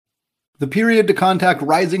The period to contact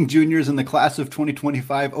rising juniors in the class of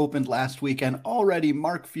 2025 opened last week, and already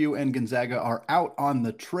Mark Few and Gonzaga are out on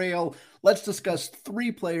the trail. Let's discuss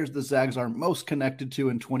three players the Zags are most connected to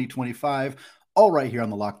in 2025, all right here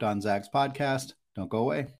on the Locked On Zags podcast. Don't go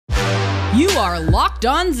away. You are Locked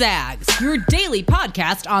On Zags, your daily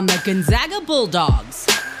podcast on the Gonzaga Bulldogs.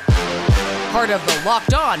 Part of the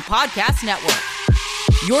Locked On Podcast Network.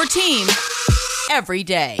 Your team every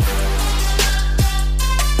day.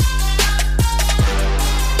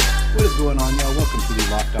 What is going on, y'all? Welcome to the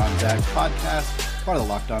Locked On Zags podcast, part of the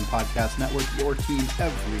Locked On Podcast Network, your team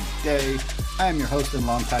every day. I am your host and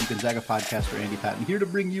longtime Gonzaga podcaster, Andy Patton, here to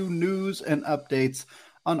bring you news and updates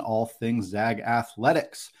on all things Zag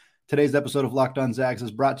athletics. Today's episode of Locked On Zags is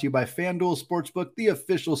brought to you by FanDuel Sportsbook, the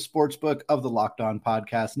official sportsbook of the Locked On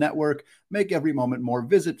Podcast Network. Make every moment more.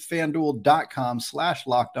 Visit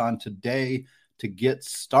FanDuel.com/LockedOn today to get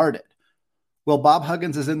started. Well, Bob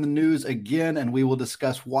Huggins is in the news again, and we will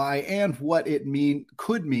discuss why and what it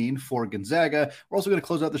could mean for Gonzaga. We're also going to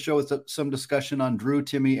close out the show with some discussion on Drew,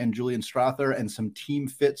 Timme, and Julian Strawther and some team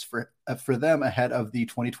fits for them ahead of the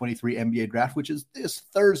 2023 NBA draft, which is this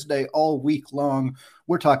Thursday all week long.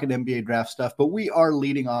 We're talking NBA draft stuff, but we are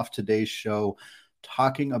leading off today's show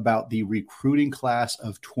talking about the recruiting class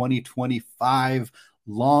of 2025.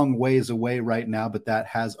 Long ways away right now, but that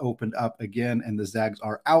has opened up again, and the Zags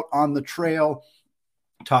are out on the trail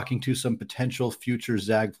talking to some potential future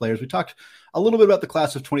Zag players. We talked a little bit about the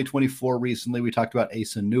class of 2024 recently. We talked about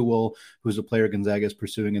Asa Newell, who's a player Gonzaga is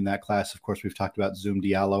pursuing in that class. Of course, we've talked about Zoom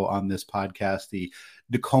Diallo on this podcast, the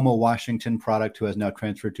Tacoma, Washington product who has now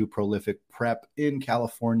transferred to Prolific Prep in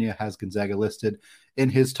California, has Gonzaga listed in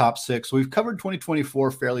his top six. So we've covered 2024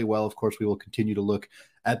 fairly well. Of course, we will continue to look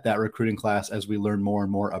at that recruiting class as we learn more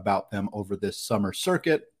and more about them over this summer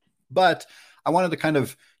circuit. But I wanted to kind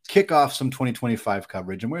of kick off some 2025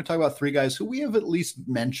 coverage. And we're going to talk about three guys who we have at least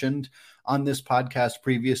mentioned on this podcast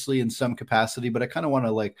previously in some capacity. But I kind of want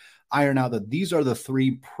to iron out that these are the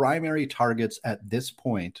three primary targets at this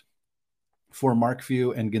point for Mark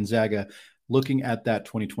Few and Gonzaga looking at that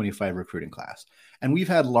 2025 recruiting class. And we've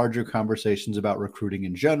had larger conversations about recruiting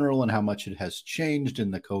in general and how much it has changed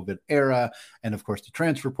in the COVID era. And of course, the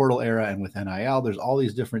transfer portal era and with NIL, there's all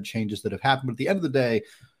these different changes that have happened. But at the end of the day,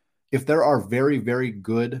 if there are very, very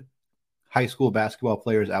good high school basketball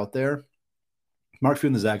players out there, Mark Few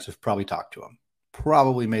and the Zags have probably talked to them.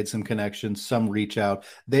 Probably made some connections, some reach out.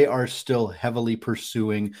 They are still heavily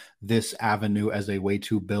pursuing this avenue as a way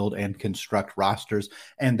to build and construct rosters,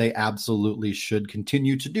 and they absolutely should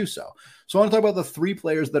continue to do so. So I want to talk about the three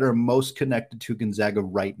players that are most connected to Gonzaga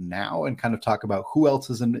right now and kind of talk about who else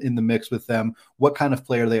is in the mix with them, what kind of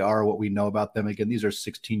player they are, what we know about them. Again, these are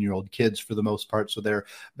 16-year-old kids for the most part, so their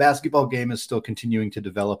basketball game is still continuing to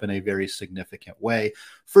develop in a very significant way.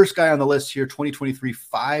 First guy on the list here, 2023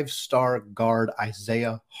 five-star guard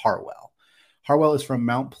Isaiah Harwell. Harwell is from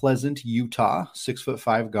Mount Pleasant, Utah,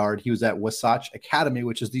 6'5" guard. He was at Wasatch Academy,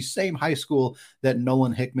 which is the same high school that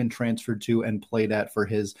Nolan Hickman transferred to and played at for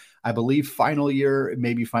his, I believe, final year,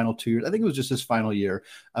 maybe final 2 years. I think it was just his final year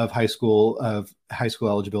of high school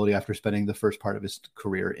eligibility after spending the first part of his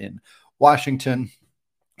career in Washington.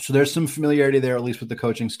 So there's some familiarity there, at least with the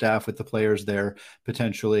coaching staff, with the players there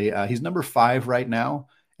potentially. He's number 5 right now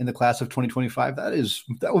in the class of 2025.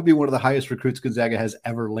 That would be one of the highest recruits Gonzaga has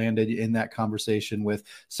ever landed in that conversation with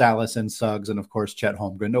Salas and Suggs and, of course, Chet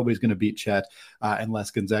Holmgren. Nobody's going to beat Chet unless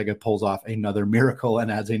Gonzaga pulls off another miracle and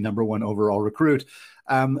adds a number 1 overall recruit.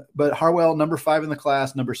 But Harwell, number 5 in the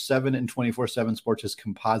class, number 7 in 24/7 Sports'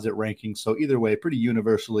 composite ranking. So either way, pretty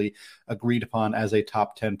universally agreed upon as a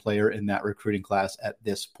top 10 player in that recruiting class at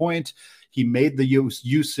this point. He made the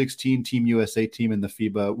U16 Team USA team in the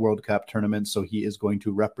FIBA World Cup tournament, so he is going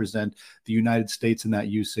to represent the United States in that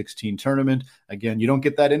U16 tournament. Again, you don't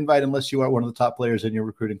get that invite unless you are one of the top players in your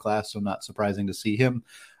recruiting class, so not surprising to see him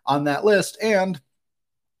on that list. And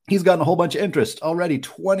he's gotten a whole bunch of interest already,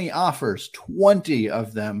 20 offers, 20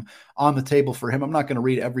 of them on the table for him. I'm not going to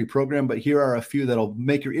read every program, but here are a few that'll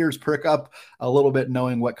make your ears perk up a little bit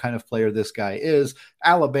knowing what kind of player this guy is.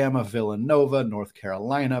 Alabama, Villanova, North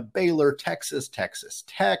Carolina, Baylor, Texas, Texas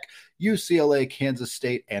Tech, UCLA, Kansas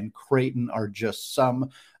State, and Creighton are just some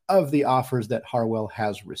of the offers that Harwell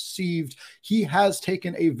has received. He has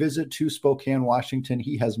taken a visit to Spokane, Washington.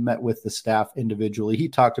 He has met with the staff individually. He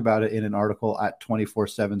talked about it in an article at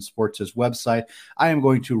 24/7 Sports' website. I am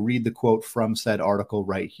going to read the quote from said article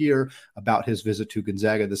right here about his visit to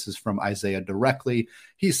Gonzaga. This is from Isaiah directly.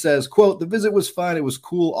 He says, quote, "The visit was fun. It was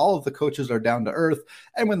cool. All of the coaches are down to earth.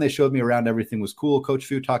 And when they showed me around, everything was cool. Coach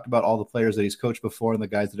Few talked about all the players that he's coached before and the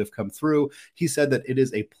guys that have come through. He said that it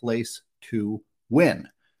is a place to win."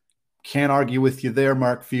 Can't argue with you there,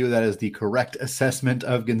 Mark Few. That is the correct assessment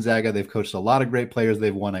of Gonzaga. They've coached a lot of great players.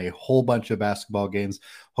 They've won a whole bunch of basketball games.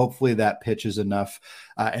 Hopefully that pitch is enough.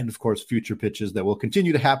 And of course, future pitches that will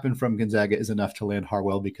continue to happen from Gonzaga is enough to land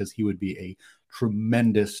Harwell, because he would be a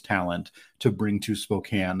tremendous talent to bring to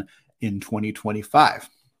Spokane in 2025.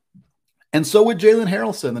 And so would Jalen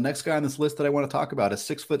Harrelson, the next guy on this list that I want to talk about, a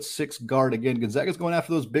 6'6" guard. Again, Gonzaga's going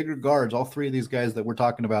after those bigger guards. All three of these guys that we're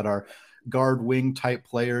talking about are guard wing type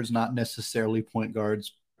players, not necessarily point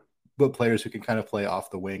guards, but players who can kind of play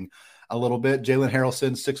off the wing a little bit. Jalen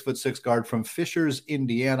Harrelson, 6'6" guard from Fishers,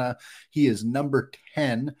 Indiana. He is number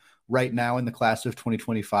 10 right now in the class of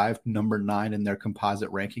 2025, number 9 in their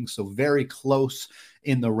composite rankings. So very close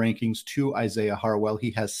in the rankings to Isaiah Harwell.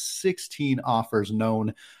 He has 16 offers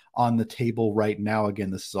known on the table right now.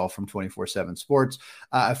 Again, this is all from 24/7 Sports.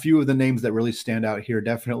 A few of the names that really stand out here,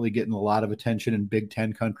 definitely getting a lot of attention in Big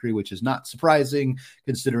Ten country, which is not surprising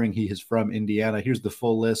considering he is from Indiana. Here's the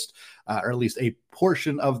full list, or at least a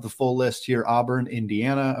portion of the full list here. Auburn,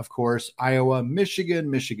 Indiana, of course, Iowa,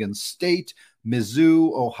 Michigan, Michigan State,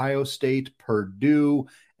 Mizzou, Ohio State, Purdue,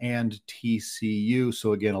 and TCU.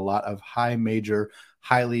 So again, a lot of high major,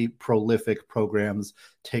 highly prolific programs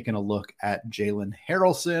taking a look at Jalen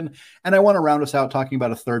Harrelson. And I want to round us out talking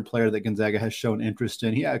about a third player that Gonzaga has shown interest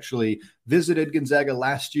in. He actually visited Gonzaga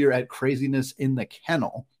last year at Craziness in the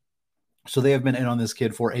Kennel. So they have been in on this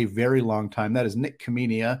kid for a very long time. That is Nick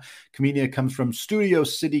Kamenia. Kamenia comes from Studio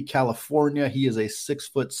City, California. He is a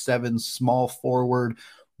 6'7" small forward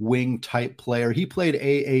wing type player. He played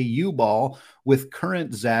AAU ball with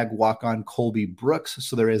current Zag walk-on Colby Brooks.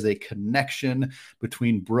 So there is a connection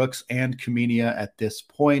between Brooks and Kamenia at this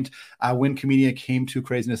point. When Kamenia came to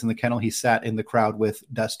Craziness in the Kennel, he sat in the crowd with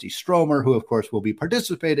Dusty Stromer, who of course will be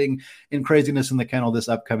participating in Craziness in the Kennel this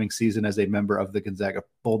upcoming season as a member of the Gonzaga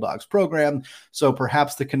Bulldogs program. So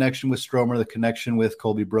perhaps the connection with Stromer, the connection with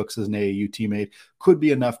Colby Brooks as an AAU teammate could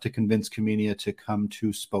be enough to convince Kamenia to come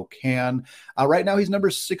to Spokane. Right now he's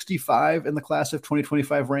number 65 in the class of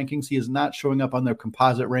 2025 rankings. He is not showing up on their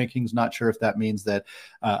composite rankings. Not sure if that means that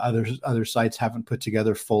other sites haven't put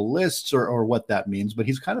together full lists or what that means, but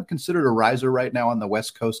he's kind of considered a riser right now on the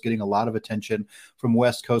West Coast, getting a lot of attention from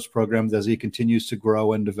West Coast programs as he continues to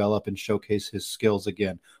grow and develop and showcase his skills.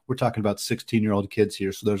 Again, we're talking about 16-year-old kids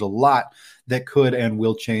here, so there's a lot that could and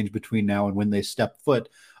will change between now and when they step foot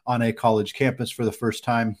on a college campus for the first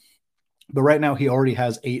time. But right now he already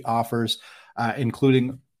has 8 offers,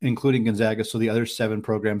 including Gonzaga. So the other 7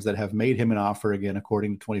 programs that have made him an offer, again,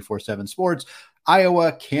 according to 24/7 Sports: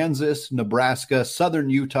 Iowa, Kansas, Nebraska, Southern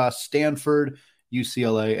Utah, Stanford,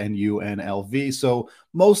 UCLA, and UNLV. So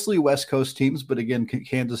mostly West Coast teams, but again,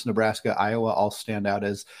 Kansas, Nebraska, Iowa all stand out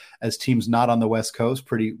as teams not on the West Coast.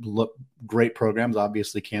 Pretty great programs.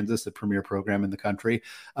 Obviously, Kansas, the premier program in the country,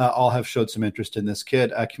 all have showed some interest in this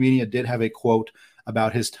kid. Kamenia did have a quote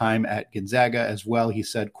about his time at Gonzaga as well. He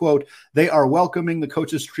said, quote, "They are welcoming. The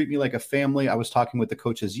coaches treat me like a family. I was talking with the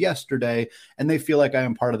coaches yesterday, and they feel like I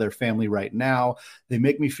am part of their family right now. They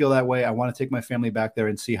make me feel that way. I want to take my family back there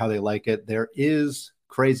and see how they like it. There is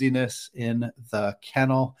craziness in the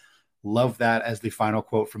kennel." Love that as the final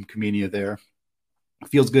quote from Kamenia there.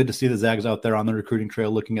 Feels good to see the Zags out there on the recruiting trail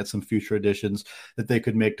looking at some future additions that they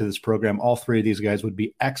could make to this program. All 3 of these guys would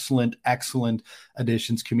be excellent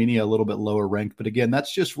additions. Kamenia a little bit lower ranked, but again,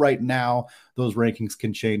 that's just right now. Those rankings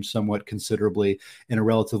can change somewhat considerably in a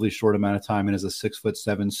relatively short amount of time. And as a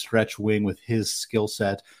 6'7" stretch wing with his skill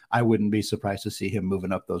set, I wouldn't be surprised to see him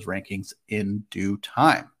moving up those rankings in due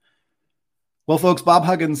time. Well, folks, Bob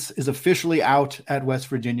Huggins is officially out at West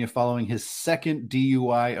Virginia following his second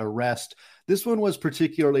DUI arrest. This one was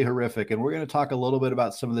particularly horrific, and we're going to talk a little bit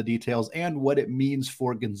about some of the details and what it means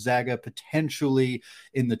for Gonzaga potentially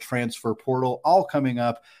in the transfer portal, all coming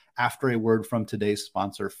up after a word from today's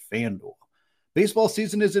sponsor, FanDuel. Baseball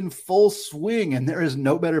season is in full swing, and there is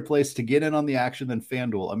no better place to get in on the action than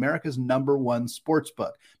FanDuel, America's #1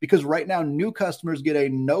 sportsbook. Because right now, new customers get a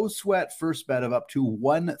no-sweat first bet of up to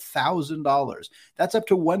 $1,000. That's up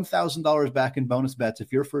to $1,000 back in bonus bets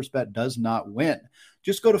if your first bet does not win.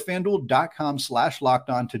 Just go to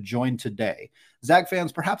FanDuel.com/lockedon to join today. Zag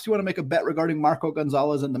fans, perhaps you want to make a bet regarding Marco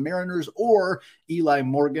Gonzalez and the Mariners or Eli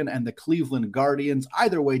Morgan and the Cleveland Guardians.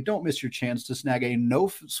 Either way, don't miss your chance to snag a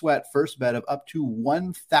no-sweat first bet of up to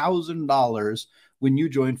 $1,000 when you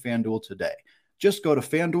join FanDuel today. Just go to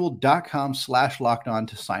FanDuel.com/lockedon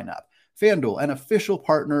to sign up. FanDuel, an official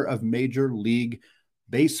partner of Major League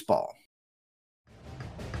Baseball.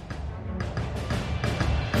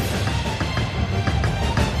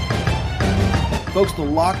 Folks, the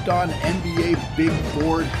Locked On NBA Big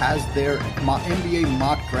Board has their NBA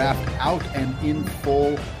mock draft out and in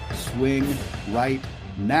full swing right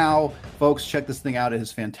now. Folks, check this thing out. It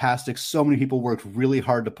is fantastic. So many people worked really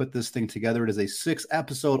hard to put this thing together. It is a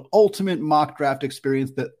 6-episode ultimate mock draft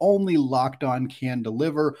experience that only Locked On can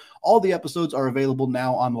deliver. All the episodes are available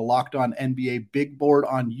now on the Locked On NBA Big Board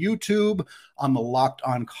on YouTube, on the Locked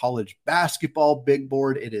On College Basketball Big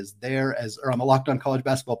Board. It is there or on the Locked On College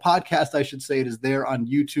Basketball Podcast, I should say. It is there on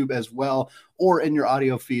YouTube as well, or in your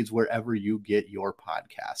audio feeds wherever you get your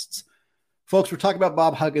podcasts. Folks, we're talking about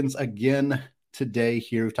Bob Huggins again today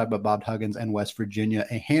here. We've talked about Bob Huggins and West Virginia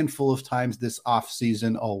a handful of times this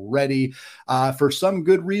offseason already, for some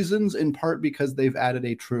good reasons, in part because they've added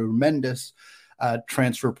a tremendous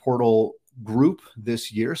transfer portal group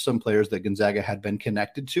this year, some players that Gonzaga had been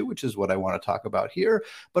connected to, which is what I want to talk about here,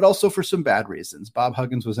 but also for some bad reasons. Bob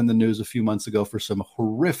Huggins was in the news a few months ago for some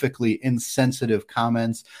horrifically insensitive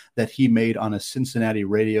comments that he made on a Cincinnati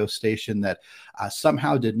radio station that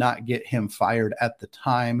somehow did not get him fired at the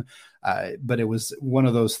time. But it was one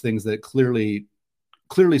of those things that clearly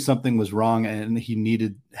something was wrong and he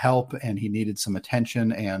needed help and he needed some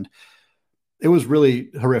attention. And it was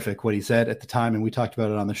really horrific what he said at the time. And we talked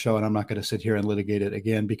about it on the show, and I'm not going to sit here and litigate it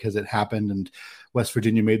again because it happened. And West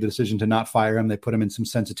Virginia made the decision to not fire him. They put him in some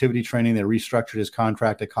sensitivity training. They restructured his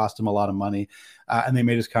contract. It cost him a lot of money. And they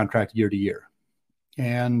made his contract year to year.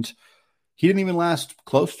 And he didn't even last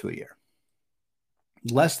close to a year.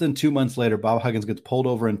 Less than 2 months later, Bob Huggins gets pulled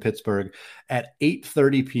over in Pittsburgh at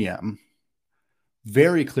 8:30 p.m.,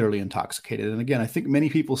 very clearly intoxicated. And again, I think many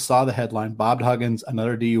people saw the headline, Bob Huggins,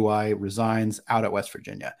 another DUI, resigns out at West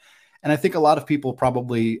Virginia. And I think a lot of people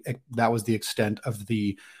probably, that was the extent of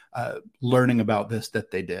the learning about this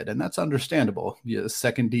that they did. And that's understandable. The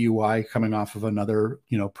second DUI coming off of another,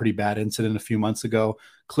 pretty bad incident a few months ago.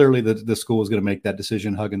 Clearly the school was going to make that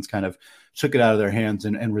decision. Huggins kind of took it out of their hands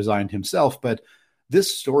and resigned himself. But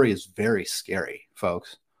this story is very scary,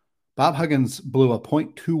 folks. Bob Huggins blew a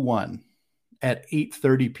 .21 at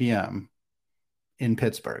 8:30 p.m. in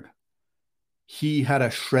Pittsburgh. He had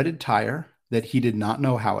a shredded tire that he did not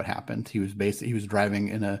know how it happened. He was driving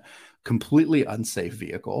in a completely unsafe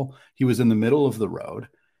vehicle. He was in the middle of the road,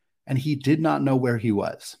 and he did not know where he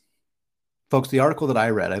was. Folks, the article that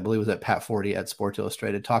I read, I believe was at Pat 40 at Sports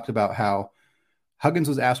Illustrated, talked about how Huggins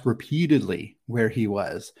was asked repeatedly where he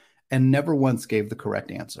was and never once gave the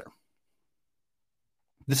correct answer.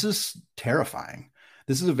 This is terrifying.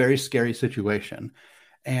 This is a very scary situation.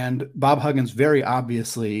 And Bob Huggins very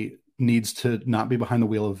obviously needs to not be behind the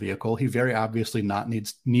wheel of a vehicle. He very obviously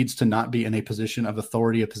needs to not be in a position of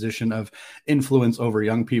authority, a position of influence over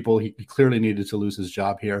young people. He clearly needed to lose his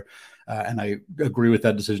job here. And I agree with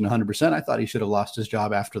that decision 100%. I thought he should have lost his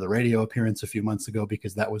job after the radio appearance a few months ago,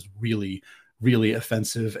 because that was really, really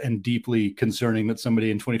offensive and deeply concerning that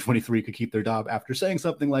somebody in 2023 could keep their job after saying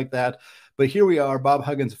something like that. But here we are, Bob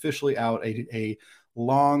Huggins officially out, a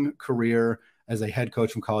long career as a head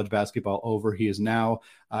coach from college basketball over. He is now,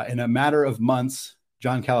 in a matter of months,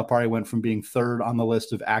 John Calipari went from being third on the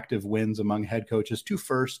list of active wins among head coaches to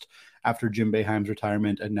first after Jim Boeheim's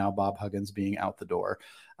retirement, and now Bob Huggins being out the door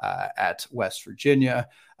at West Virginia.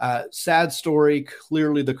 Sad story,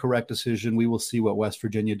 clearly the correct decision. We will see what West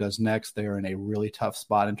Virginia does next. They are in a really tough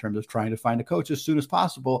spot in terms of trying to find a coach as soon as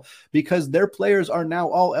possible, because their players are now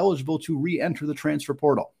all eligible to re-enter the transfer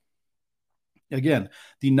portal. Again,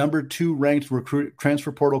 the number 2 ranked recruit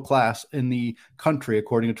transfer portal class in the country,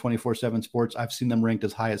 according to 24/7 Sports. I've seen them ranked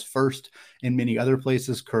as high as first in many other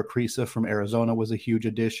places. Kirk Kriisa from Arizona was a huge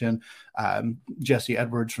addition. Jesse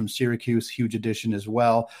Edwards from Syracuse, huge addition as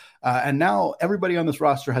well. And now everybody on this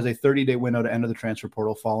roster has a 30-day window to enter the transfer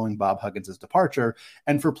portal following Bob Huggins' departure.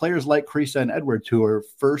 And for players like Kriisa and Edwards, who are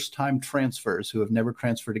first-time transfers, who have never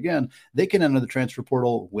transferred again, they can enter the transfer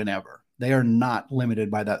portal whenever. They are not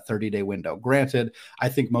limited by that 30-day window. Granted, I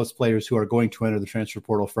think most players who are going to enter the transfer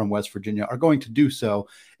portal from West Virginia are going to do so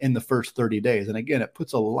in the first 30 days. And again, it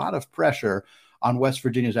puts a lot of pressure on West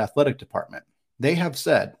Virginia's athletic department. They have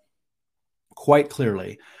said quite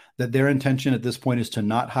clearly that their intention at this point is to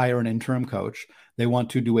not hire an interim coach. They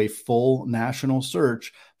want to do a full national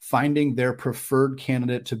search, finding their preferred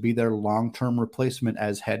candidate to be their long-term replacement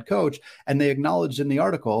as head coach. And they acknowledged in the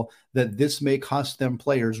article that this may cost them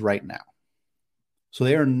players right now. So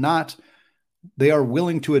they are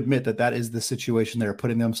willing to admit that that is the situation they're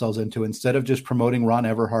putting themselves into. Instead of just promoting Ron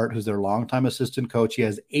Everhart, who's their longtime assistant coach, he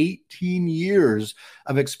has 18 years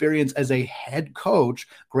of experience as a head coach,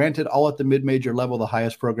 granted all at the mid-major level. The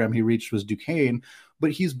highest program he reached was Duquesne,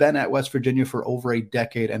 but he's been at West Virginia for over a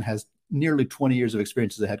decade and has nearly 20 years of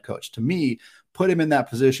experience as a head coach. To me, put him in that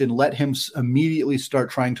position, let him immediately start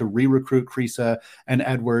trying to re-recruit Kriisa and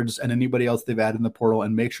Edwards and anybody else they've added in the portal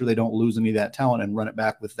and make sure they don't lose any of that talent and run it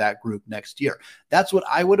back with that group next year. That's what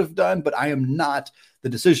I would have done, but I am not the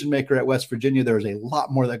decision maker at West Virginia. There is a lot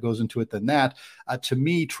more that goes into it than that. To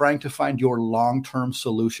me, trying to find your long-term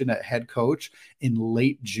solution at head coach in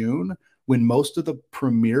late June, when most of the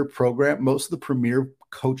premier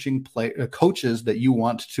coaching coaches that you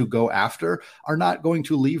want to go after are not going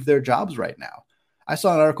to leave their jobs right now. I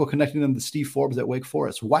saw an article connecting them to Steve Forbes at Wake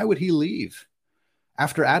Forest. Why would he leave?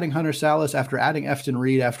 After adding Hunter Salas, after adding Efton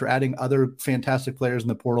Reed, after adding other fantastic players in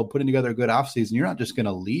the portal, putting together a good offseason, you're not just going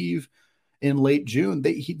to leave in late June.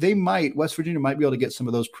 West Virginia might be able to get some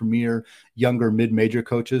of those premier younger mid-major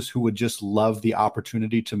coaches who would just love the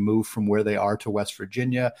opportunity to move from where they are to West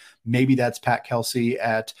Virginia. Maybe that's Pat Kelsey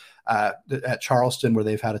at Charleston, where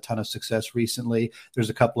they've had a ton of success recently. There's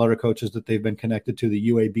a couple other coaches that they've been connected to. The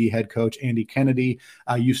UAB head coach, Andy Kennedy,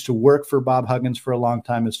 used to work for Bob Huggins for a long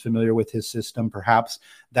time, is familiar with his system. Perhaps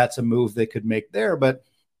that's a move they could make there. But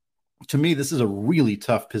to me, this is a really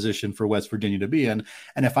tough position for West Virginia to be in.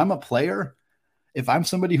 And if I'm a player, if I'm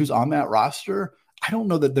somebody who's on that roster, I don't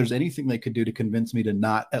know that there's anything they could do to convince me to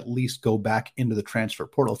not at least go back into the transfer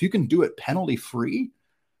portal. If you can do it penalty free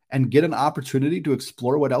and get an opportunity to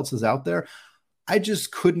explore what else is out there, I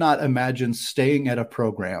just could not imagine staying at a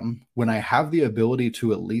program when I have the ability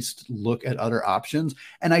to at least look at other options.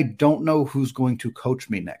 And I don't know who's going to coach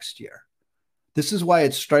me next year. This is why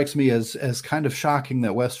it strikes me as kind of shocking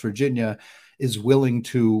that West Virginia is willing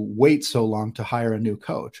to wait so long to hire a new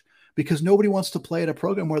coach, because nobody wants to play at a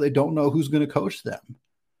program where they don't know who's going to coach them.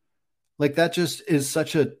 Like, that just is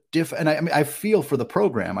such a and I feel for the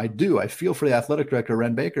program. I do. I feel for the athletic director,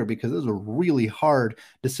 Ren Baker, because this is a really hard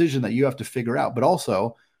decision that you have to figure out. But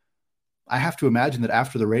also, I have to imagine that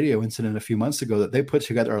after the radio incident a few months ago, that they put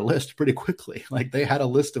together a list pretty quickly. Like, they had a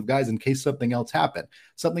list of guys in case something else happened.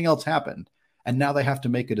 Something else happened. And now they have to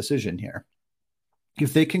make a decision here.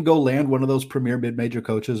 If they can go land one of those premier mid-major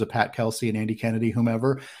coaches, a Pat Kelsey and Andy Kennedy,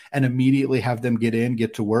 whomever, and immediately have them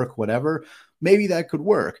get to work, whatever, maybe that could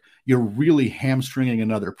work. You're really hamstringing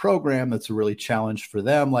another program. That's a really challenge for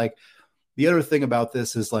them. Like, the other thing about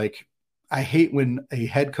this is, like, I hate when a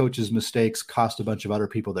head coach's mistakes cost a bunch of other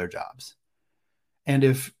people their jobs. And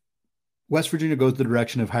if West Virginia goes the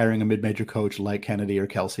direction of hiring a mid-major coach like Kennedy or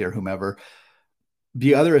Kelsey or whomever,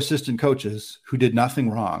 the other assistant coaches who did nothing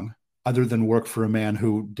wrong other than work for a man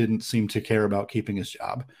who didn't seem to care about keeping his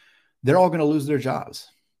job, they're all going to lose their jobs.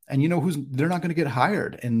 And you know they're not going to get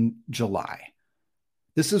hired in July.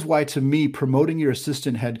 This is why, to me, promoting your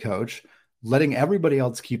assistant head coach, letting everybody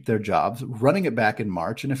else keep their jobs, running it back in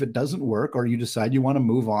March, and if it doesn't work or you decide you want to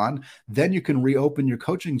move on, then you can reopen your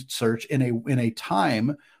coaching search in a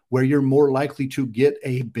time where you're more likely to get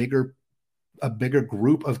a bigger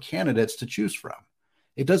group of candidates to choose from.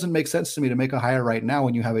 It doesn't make sense to me to make a hire right now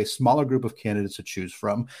when you have a smaller group of candidates to choose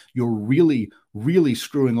from. You're really, really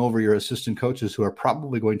screwing over your assistant coaches who are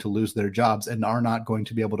probably going to lose their jobs and are not going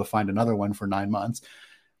to be able to find another one for 9 months.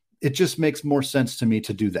 It just makes more sense to me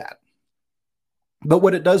to do that. But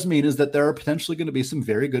what it does mean is that there are potentially going to be some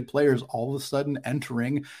very good players all of a sudden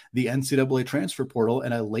entering the NCAA transfer portal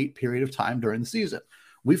in a late period of time during the season.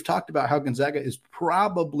 We've talked about how Gonzaga is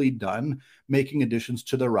probably done making additions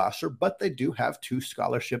to their roster, but they do have 2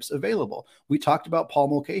 scholarships available. We talked about Paul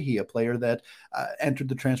Mulcahy, a player that entered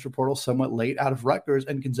the transfer portal somewhat late out of Rutgers,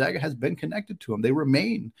 and Gonzaga has been connected to him. They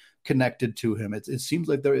remain connected to him. It seems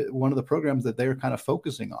like they're one of the programs that they're kind of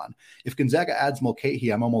focusing on. If Gonzaga adds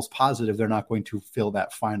Mulcahy, I'm almost positive they're not going to fill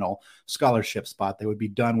that final scholarship spot. They would be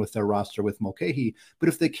done with their roster with Mulcahy. But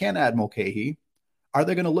if they can add Mulcahy, are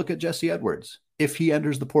they going to look at Jesse Edwards if he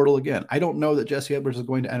enters the portal again? I don't know that Jesse Edwards is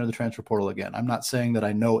going to enter the transfer portal again. I'm not saying that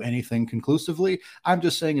I know anything conclusively. I'm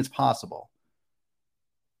just saying it's possible.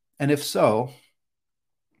 And if so,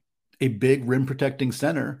 a big rim protecting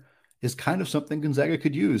center is kind of something Gonzaga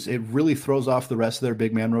could use. It really throws off the rest of their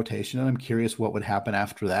big man rotation, and I'm curious what would happen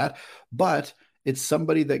after that. But it's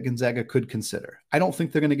somebody that Gonzaga could consider. I don't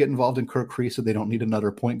think they're going to get involved in Kirk Kriisa. They don't need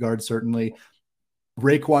another point guard, certainly.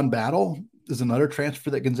 Raekwon Battle is another transfer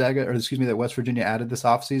that West Virginia added this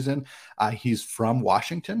offseason. He's from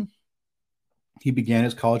Washington. He began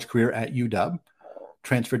his college career at UW,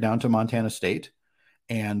 transferred down to Montana State,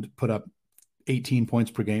 and put up 18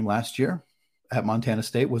 points per game last year at Montana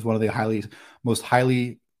State, was one of the most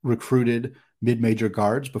highly recruited mid-major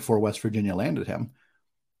guards before West Virginia landed him.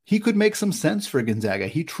 He could make some sense for Gonzaga.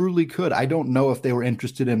 He truly could. I don't know if they were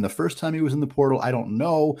interested in him the first time he was in the portal. I don't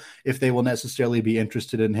know if they will necessarily be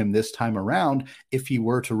interested in him this time around if he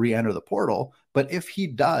were to re-enter the portal. But if he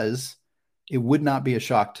does, it would not be a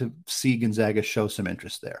shock to see Gonzaga show some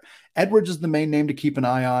interest there. Edwards is the main name to keep an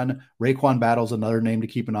eye on. Raekwon Battle's another name to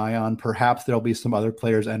keep an eye on. Perhaps there'll be some other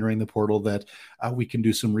players entering the portal that we can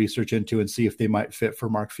do some research into and see if they might fit for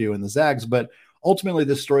Mark Few and the Zags. But ultimately,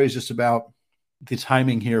 this story is just about the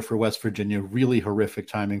timing here for West Virginia. Really horrific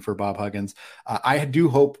timing for Bob Huggins. I do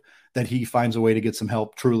hope that he finds a way to get some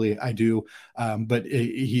help. Truly, I do. But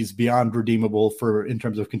he's beyond redeemable in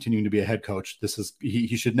terms of continuing to be a head coach.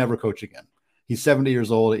 He should never coach again. He's 70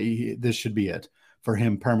 years old. This should be it for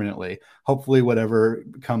him permanently. Hopefully, whatever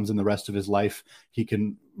comes in the rest of his life, he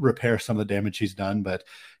can repair some of the damage he's done. But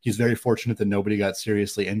he's very fortunate that nobody got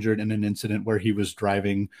seriously injured in an incident where he was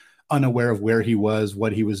driving unaware of where he was,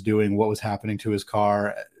 what he was doing, what was happening to his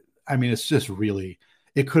car. I mean, it's just really,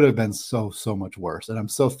 it could have been so much worse. And I'm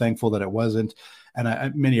so thankful that it wasn't.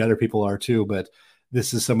 And many other people are too, but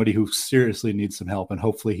this is somebody who seriously needs some help, and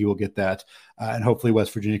hopefully he will get that. And hopefully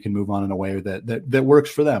West Virginia can move on in a way that works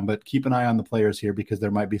for them. But keep an eye on the players here, because there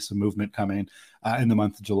might be some movement coming in the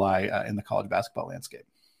month of July in the college basketball landscape.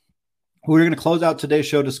 We're going to close out today's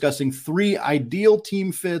show discussing 3 ideal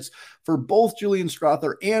team fits for both Julian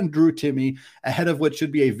Strawther and Drew Timme, ahead of what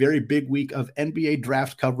should be a very big week of NBA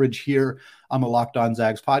draft coverage here on the Locked On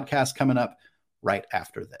Zags podcast, coming up right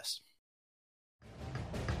after this.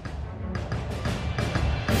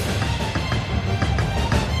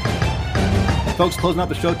 Folks, closing out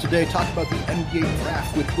the show today, talk about the NBA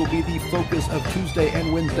draft, which will be the focus of Tuesday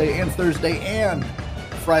and Wednesday and Thursday and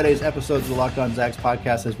Friday's episodes of the Locked On Zags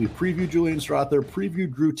podcast, as we preview Julian Strawther, preview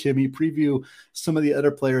Drew Timme, preview some of the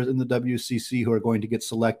other players in the WCC who are going to get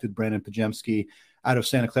selected. Brandon Pajemski out of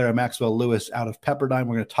Santa Clara, Maxwell Lewis out of Pepperdine.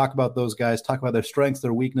 We're going to talk about those guys, talk about their strengths,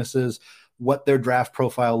 their weaknesses, what their draft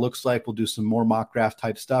profile looks like. We'll do some more mock draft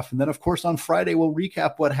type stuff. And then, of course, on Friday, we'll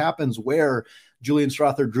recap what happens, where Julian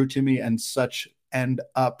Strawther, Drew Timme, and such end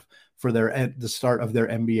up for the start of their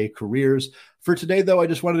NBA careers. For today, though, I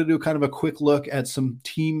just wanted to do kind of a quick look at some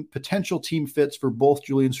potential team fits for both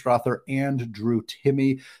Julian Strawther and Drew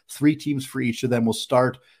Timme. 3 teams for each of them. We'll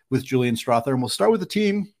start with Julian Strawther, and we'll start with a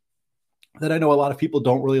team that I know a lot of people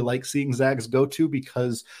don't really like seeing Zags go to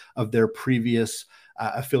because of their previous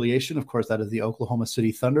affiliation. Of course, that is the Oklahoma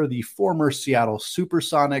City Thunder, the former Seattle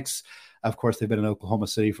Supersonics. Of course, they've been in Oklahoma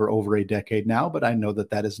City for over a decade now, but I know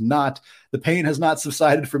that is not, the pain has not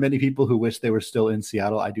subsided for many people who wish they were still in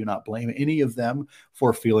Seattle. I do not blame any of them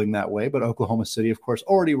for feeling that way, but Oklahoma City, of course,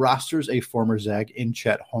 already rosters a former Zag in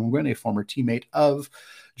Chet Holmgren, a former teammate of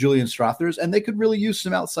Julian Strawther's, and they could really use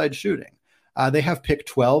some outside shooting. They have pick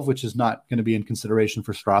 12, which is not going to be in consideration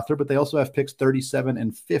for Strawther, but they also have picks 37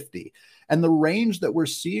 and 50. And the range that we're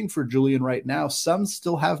seeing for Julian right now, some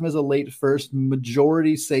still have him as a late first.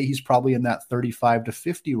 Majority say he's probably in that 35 to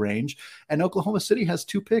 50 range. And Oklahoma City has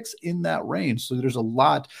 2 picks in that range. So there's a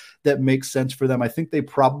lot that makes sense for them. I think they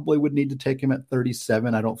probably would need to take him at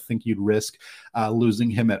 37. I don't think you'd risk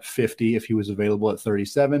losing him at 50 if he was available at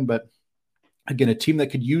 37, but again, a team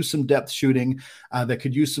that could use some depth shooting, that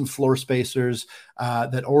could use some floor spacers,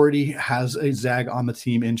 that already has a Zag on the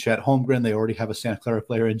team in Chet Holmgren. They already have a Santa Clara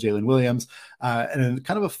player in Jalen Williams, and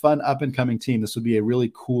kind of a fun up-and-coming team. This would be a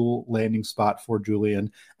really cool landing spot for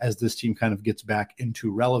Julian as this team kind of gets back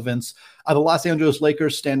into relevance. The Los Angeles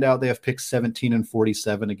Lakers stand out. They have picks 17 and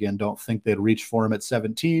 47. Again, don't think they'd reach for him at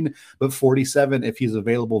 17, but 47, if he's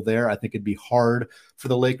available there, I think it'd be hard for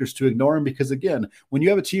the Lakers to ignore him, because again, when you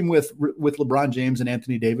have a team with LeBron James and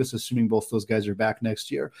Anthony Davis, assuming both those guys are back next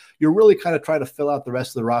year, you're really kind of trying to fill out the rest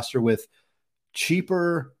of the roster with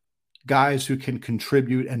cheaper guys who can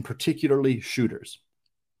contribute, and particularly shooters.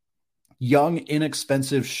 Young,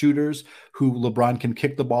 inexpensive shooters who LeBron can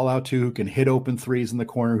kick the ball out to, who can hit open threes in the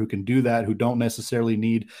corner, who can do that, who don't necessarily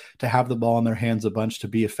need to have the ball in their hands a bunch to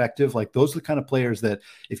be effective. Like, those are the kind of players that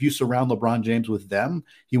if you surround LeBron James with them,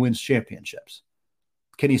 he wins championships.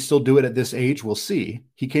 Can he still do it at this age? We'll see.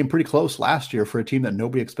 He came pretty close last year for a team that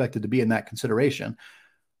nobody expected to be in that consideration.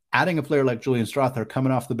 Adding a player like Julian Strawther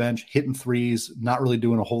coming off the bench, hitting threes, not really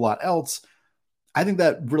doing a whole lot else, I think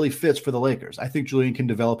that really fits for the Lakers. I think Julian can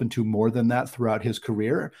develop into more than that throughout his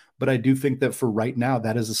career, but I do think that for right now,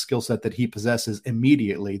 that is a skill set that he possesses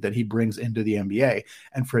immediately, that he brings into the NBA.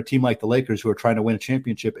 And for a team like the Lakers, who are trying to win a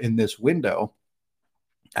championship in this window,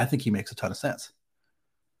 I think he makes a ton of sense.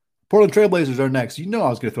 Portland Trailblazers are next. You know I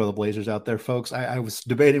was going to throw the Blazers out there, folks. I was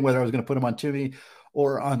debating whether I was going to put them on Timme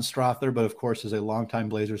or on Strawther, but of course, as a longtime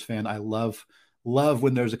Blazers fan, I love Love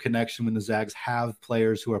when there's a connection when the Zags have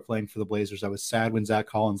players who are playing for the Blazers. I was sad when Zach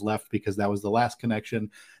Collins left because that was the last connection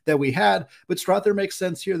that we had. But Strawther makes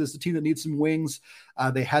sense here. This is a team that needs some wings.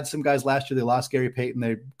 They had some guys last year. They lost Gary Payton.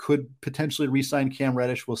 They could potentially re-sign Cam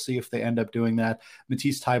Reddish. We'll see if they end up doing that.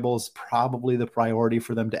 Matisse Thybulle is probably the priority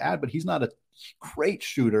for them to add, but he's not a great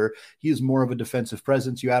shooter. He is more of a defensive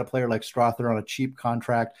presence. You add a player like Strawther on a cheap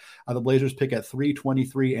contract. The Blazers pick at 3,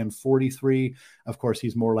 23, and 43. Of course,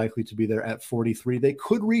 he's more likely to be there at 43. They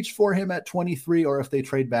could reach for him at 23, or if they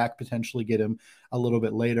trade back, potentially get him a little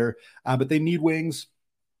bit later. But they need wings.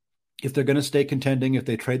 If they're going to stay contending, if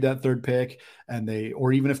they trade that third pick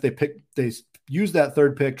or even if they use that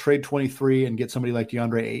third pick, trade 23 and get somebody like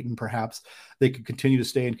DeAndre Ayton, perhaps they could continue to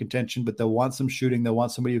stay in contention, but they'll want some shooting. They'll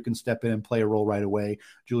want somebody who can step in and play a role right away.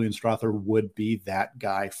 Julian Strawther would be that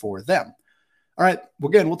guy for them. All right. Well,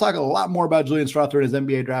 again, we'll talk a lot more about Julian Strawther and his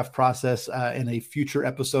NBA draft process in a future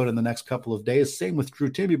episode in the next couple of days. Same with Drew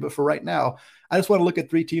Timme. But for right now, I just want to look at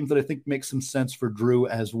 3 teams that I think make some sense for Drew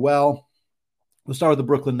as well. We'll start with the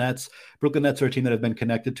Brooklyn Nets. Brooklyn Nets are a team that have been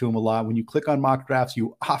connected to him a lot. When you click on mock drafts,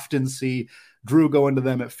 you often see Drew going to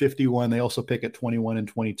them at 51. They also pick at 21 and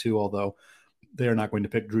 22, although they are not going to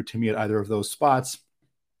pick Drew Timme at either of those spots.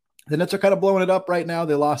 The Nets are kind of blowing it up right now.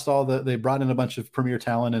 They lost they brought in a bunch of premier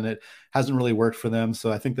talent, and it hasn't really worked for them.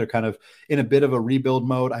 So I think they're kind of in a bit of a rebuild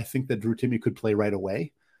mode. I think that Drew Timme could play right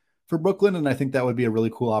away for Brooklyn, and I think that would be a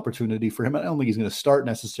really cool opportunity for him. I don't think he's going to start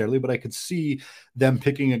necessarily, but I could see them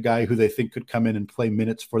picking a guy who they think could come in and play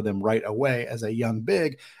minutes for them right away as a young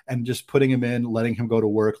big, and just putting him in, letting him go to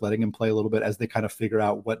work, letting him play a little bit as they kind of figure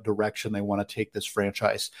out what direction they want to take this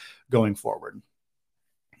franchise going forward.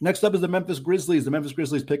 Next up is the Memphis Grizzlies. The Memphis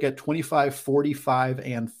Grizzlies pick at 25, 45,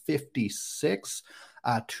 and 56.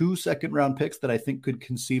 2 second-round picks that I think could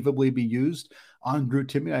conceivably be used on Drew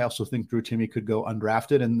Timme. I also think Drew Timme could go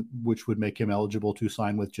undrafted, and which would make him eligible to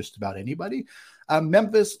sign with just about anybody.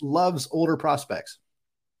 Memphis loves older prospects.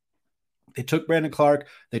 They took Brandon Clark.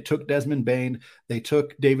 They took Desmond Bane. They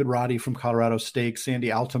took David Roddy from Colorado State, Sandy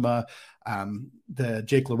Altima, the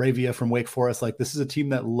Jake LaRavia from Wake Forest. Like, this is a team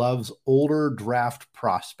that loves older draft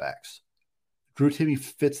prospects. Drew Timme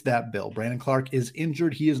fits that bill. Brandon Clark is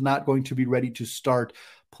injured. He is not going to be ready to start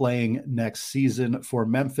playing next season for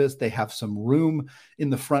Memphis. They have some room in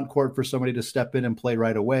the front court for somebody to step in and play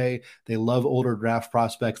right away. They love older draft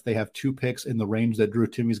prospects. They have 2 picks in the range that Drew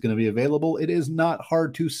Timme is going to be available. It is not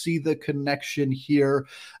hard to see the connection here.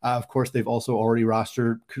 Of course, they've also already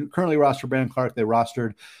currently rostered Brandon Clark. They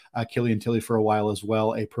rostered Killian Tilly for a while as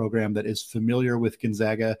well, a program that is familiar with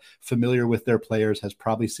Gonzaga, familiar with their players, has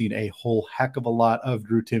probably seen a whole heck of a lot of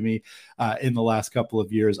Drew Timme in the last couple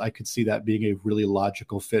of years. I could see that being a really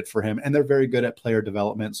logical fit for him, and they're very good at player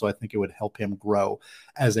development, so I think it would help him grow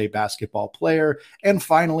as a basketball player. And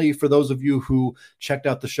finally, for those of you who checked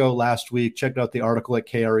out the show last week, checked out the article at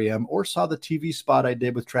KREM, or saw the TV spot I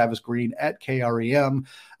did with Travis Green at KREM,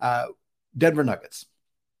 Denver Nuggets,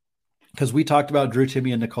 because we talked about Drew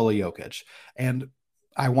Timme and Nikola Jokic, and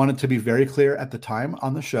I wanted to be very clear at the time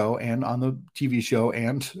on the show and on the TV show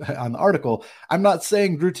and on the article. I'm not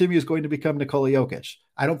saying Drew Timme is going to become Nikola Jokic.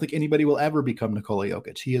 I don't think anybody will ever become Nikola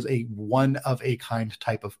Jokic. He is a one-of-a-kind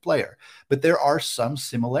type of player, but there are some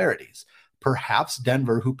similarities. Perhaps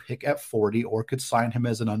Denver, who pick at 40 or could sign him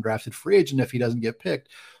as an undrafted free agent if he doesn't get picked,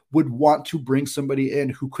 would want to bring somebody in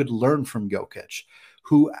who could learn from Jokic,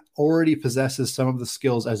 who already possesses some of the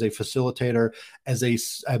skills as a facilitator, as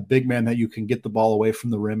a big man that you can get the ball away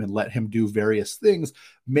from the rim and let him do various things.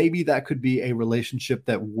 Maybe that could be a relationship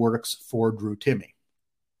that works for Drew Timme.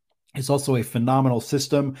 It's also a phenomenal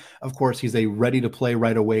system. Of course, he's a ready-to-play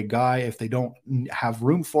right-away guy. If they don't have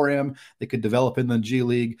room for him, they could develop in the G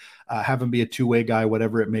League, have him be a two-way guy,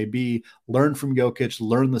 whatever it may be. Learn from Jokic,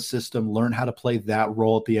 learn the system, learn how to play that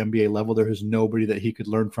role at the NBA level. There is nobody that he could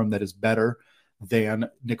learn from that is better than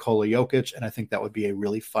Nikola Jokic, and I think that would be a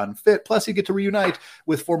really fun fit. Plus, you get to reunite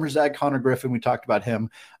with former Zag Connor Griffin. We talked about him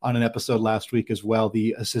on an episode last week as well,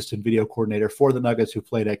 the assistant video coordinator for the Nuggets who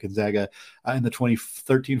played at Gonzaga in the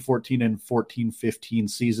 2013-14 and 14-15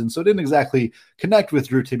 season. So it didn't exactly connect with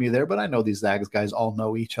Drew Timme there, but I know these Zags guys all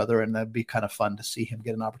know each other, and that'd be kind of fun to see him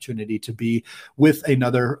get an opportunity to be with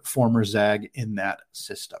another former Zag in that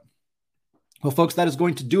system. Well, folks, that is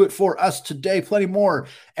going to do it for us today. Plenty more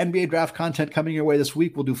NBA draft content coming your way this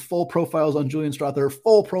week. We'll do full profiles on Julian Strawther,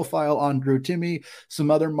 full profile on Drew Timme,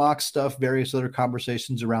 some other mock stuff, various other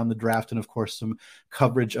conversations around the draft, and of course, some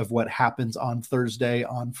coverage of what happens on Thursday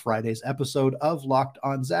on Friday's episode of Locked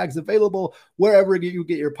on Zags, available wherever you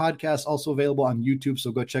get your podcasts, also available on YouTube.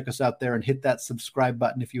 So go check us out there and hit that subscribe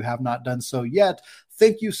button if you have not done so yet.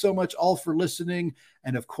 Thank you so much all for listening.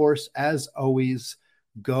 And of course, as always,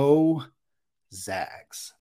 go Zags.